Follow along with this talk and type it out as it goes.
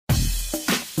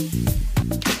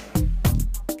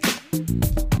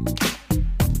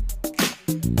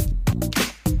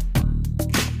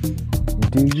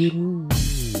do you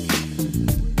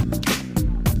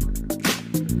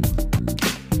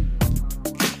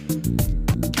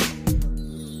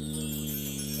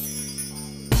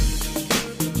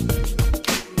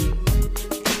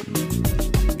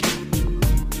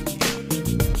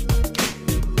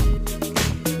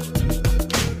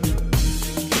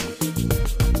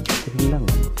lang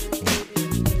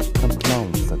không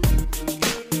pronounce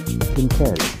can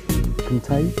tell can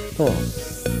type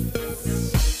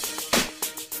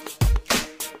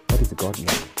what is a god name?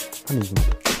 Funny, isn't it?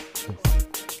 Yes.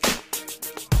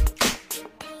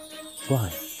 Why?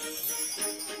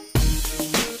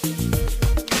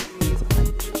 It's a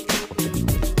fact of the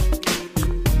universe.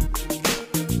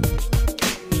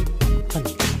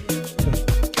 Funny.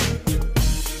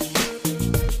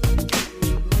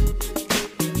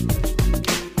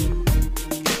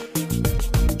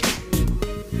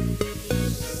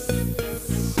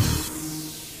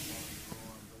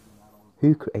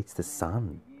 Who creates the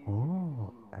sun?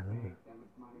 Oh.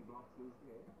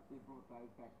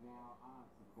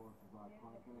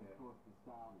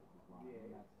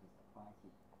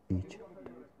 Egypt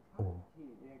or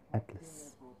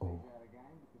Atlas or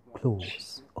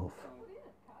claws of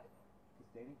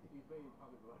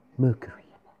Mercury.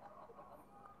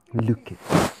 Look at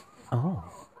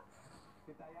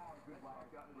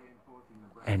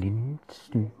an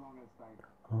instant.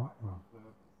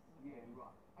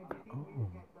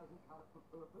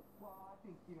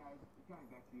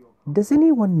 Does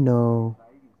anyone know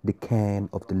the can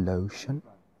of the lotion?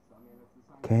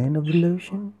 Can of the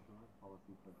lotion?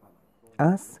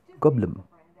 Ask Goblin.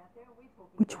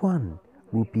 Which one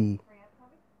will be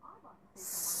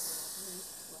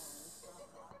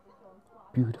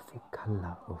beautiful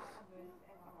color of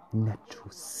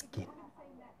natural skin?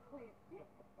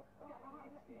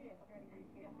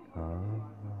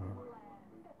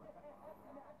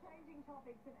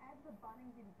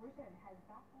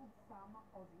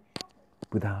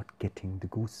 Without getting the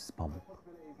goosebump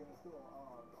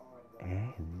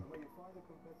and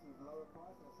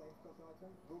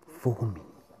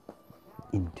forming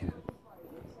into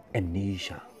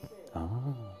amnesia.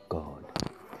 Oh God.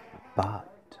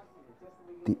 But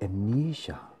the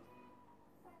amnesia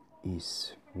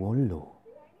is wallow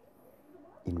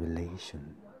in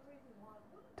relation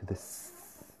to the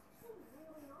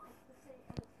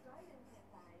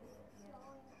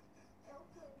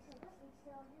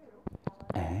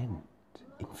and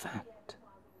in fact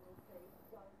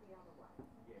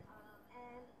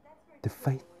the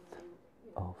faith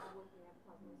of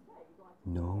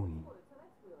knowing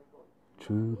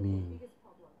through me.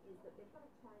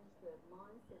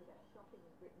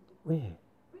 Where?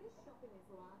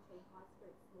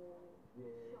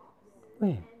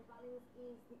 Where?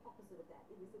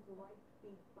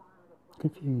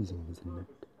 Confusing, isn't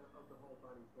it?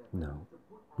 No.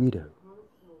 Widow.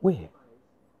 Where?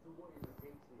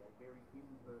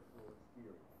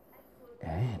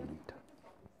 And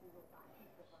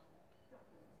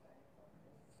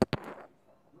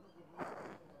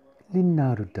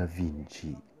Leonardo da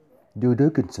Vinci, Joe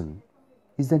Dickinson,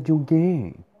 is that your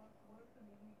game?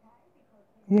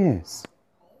 Yes.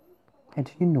 And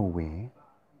do you know where?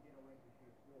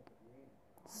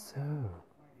 So,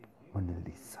 Mona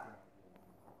Lisa,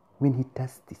 when he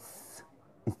does this,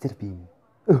 instead of being,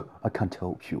 oh, I can't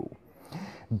help you,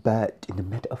 but in a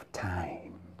matter of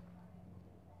time,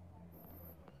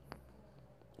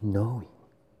 knowing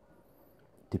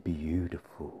the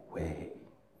beautiful way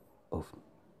of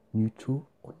neutral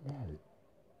or null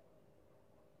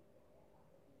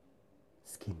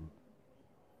skin.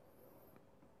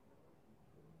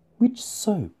 Which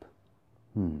soap?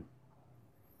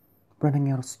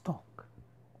 Running out of stock.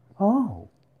 Oh.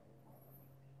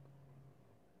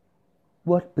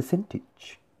 What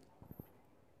percentage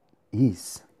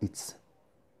is its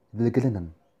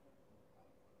glicerin?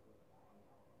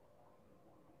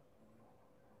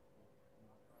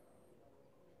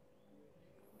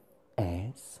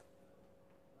 As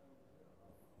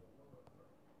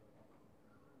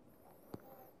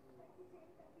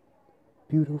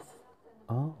beautiful.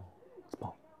 Oh,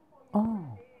 small.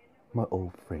 Oh, my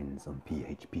old friends on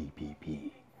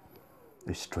PHPPP,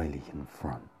 Australian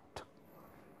Front.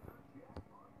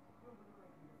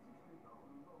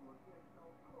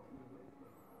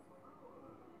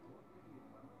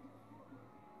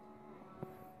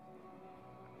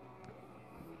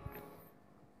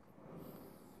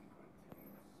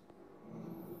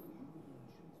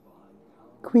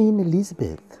 Queen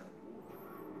Elizabeth,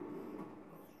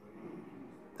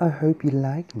 I hope you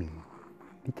like me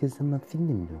because I'm a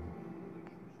Finland.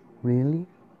 Really?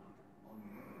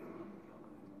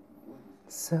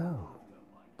 So,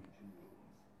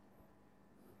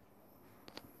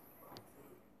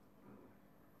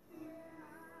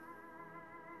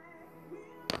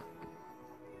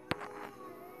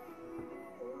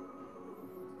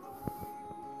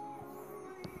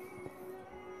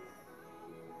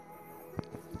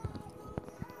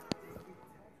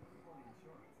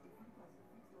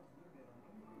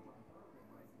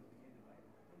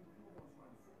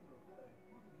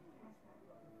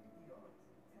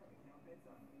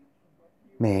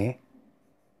 Mẹ.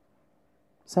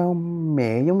 Sao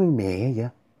mẹ giống như mẹ vậy?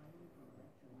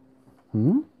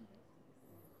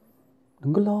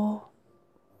 Đừng có lo.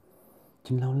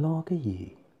 Chừng nào lo cái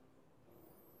gì?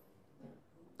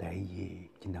 Tại vì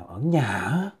chừng nào ở nhà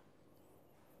á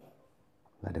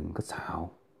là đừng có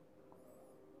xạo.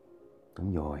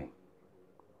 Đúng rồi.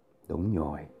 Đúng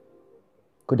rồi.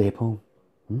 Có đẹp không?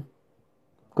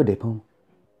 Có đẹp không?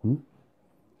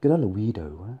 Cái đó là quy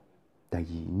đồ á. Tại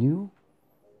vì nếu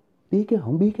biết á,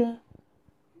 không biết á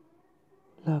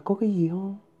là có cái gì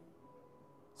không?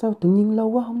 Sao tự nhiên lâu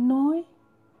quá không nói?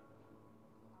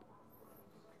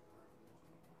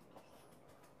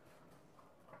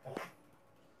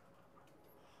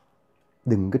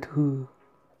 Đừng có thưa.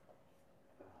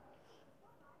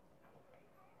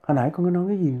 Hồi nãy con có nói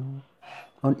cái gì không?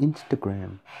 On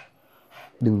Instagram.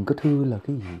 Đừng có thưa là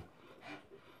cái gì?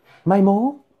 Mai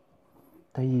mốt.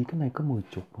 Tại vì cái này có 10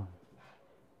 chục rồi.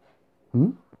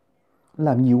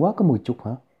 Làm nhiều quá có 10 chục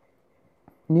hả?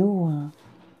 Nếu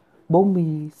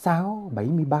 46,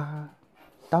 73,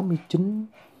 89,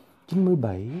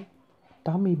 97,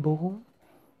 84,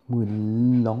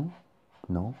 15.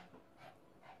 No.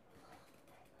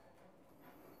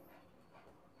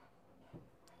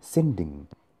 Sending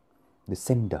the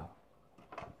sender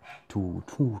to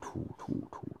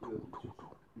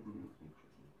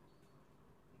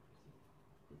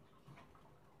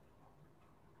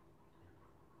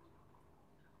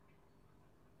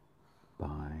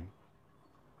by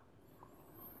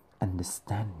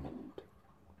understanding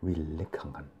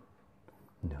relakangan.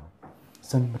 No.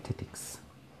 Sun mathematics,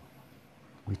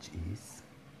 which is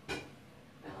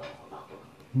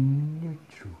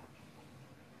neutral.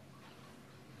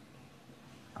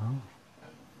 Oh,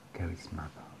 charisma.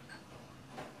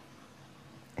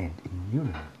 And in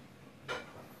neural,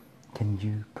 can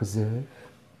you preserve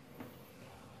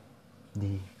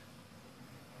the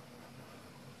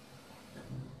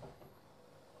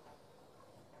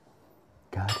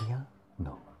guardian?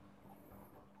 No.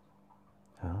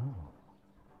 Oh.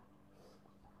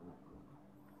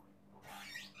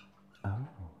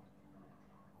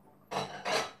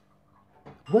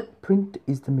 What print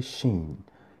is the machine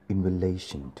in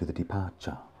relation to the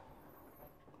departure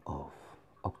of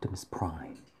Optimus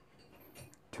Prime?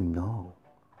 To know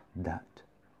that.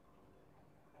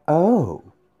 Oh!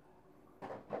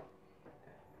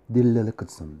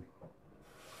 Delicacy.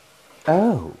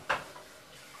 Oh!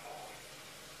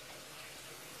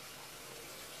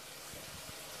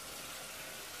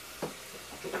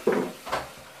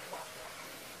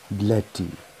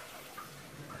 Bloody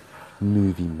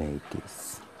movie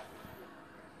makers.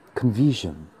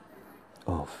 Confusion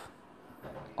of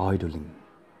idling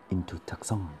into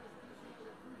taxon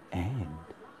and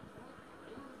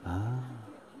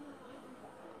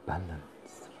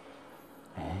balance,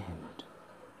 and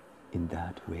in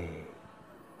that way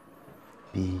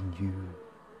being you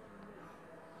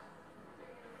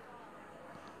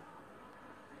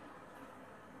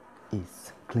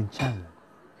is Clinchal.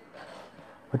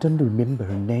 I don't remember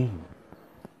her name.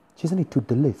 She's only to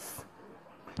the list.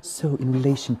 So in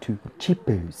relation to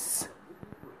cheapos,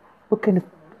 what kind of,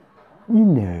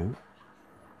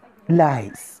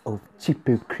 lies of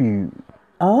cheapo crew?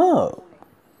 Oh,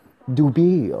 do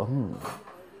be.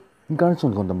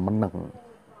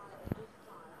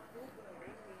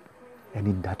 And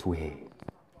in that way,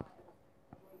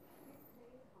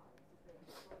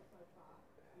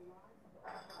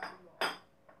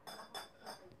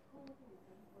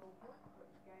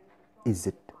 is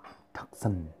it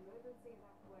Taksan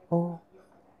or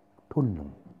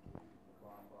Tunnum?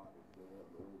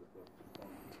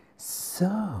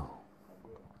 So,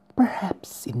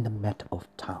 perhaps in the matter of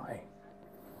time,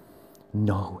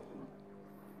 knowing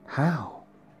how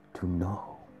to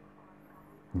know.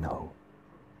 No.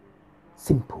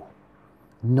 Simple.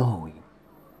 Knowing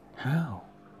how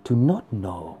to not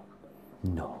know.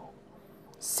 No.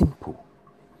 Simple.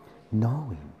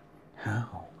 Knowing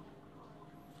how.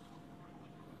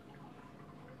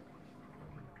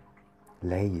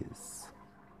 Layers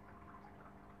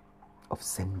of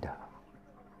sender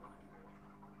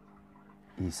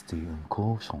is the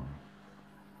inclusion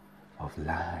of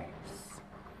lies,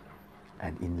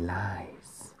 and in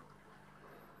lies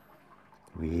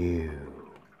will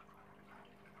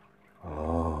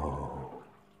oh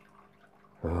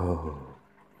oh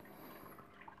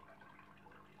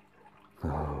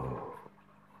oh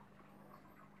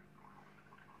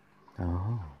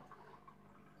oh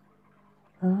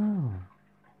oh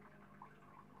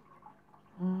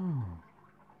oh.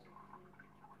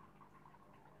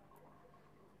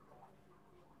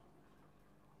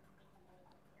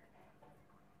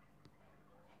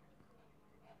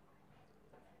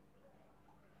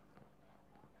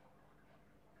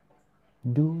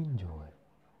 Do enjoy.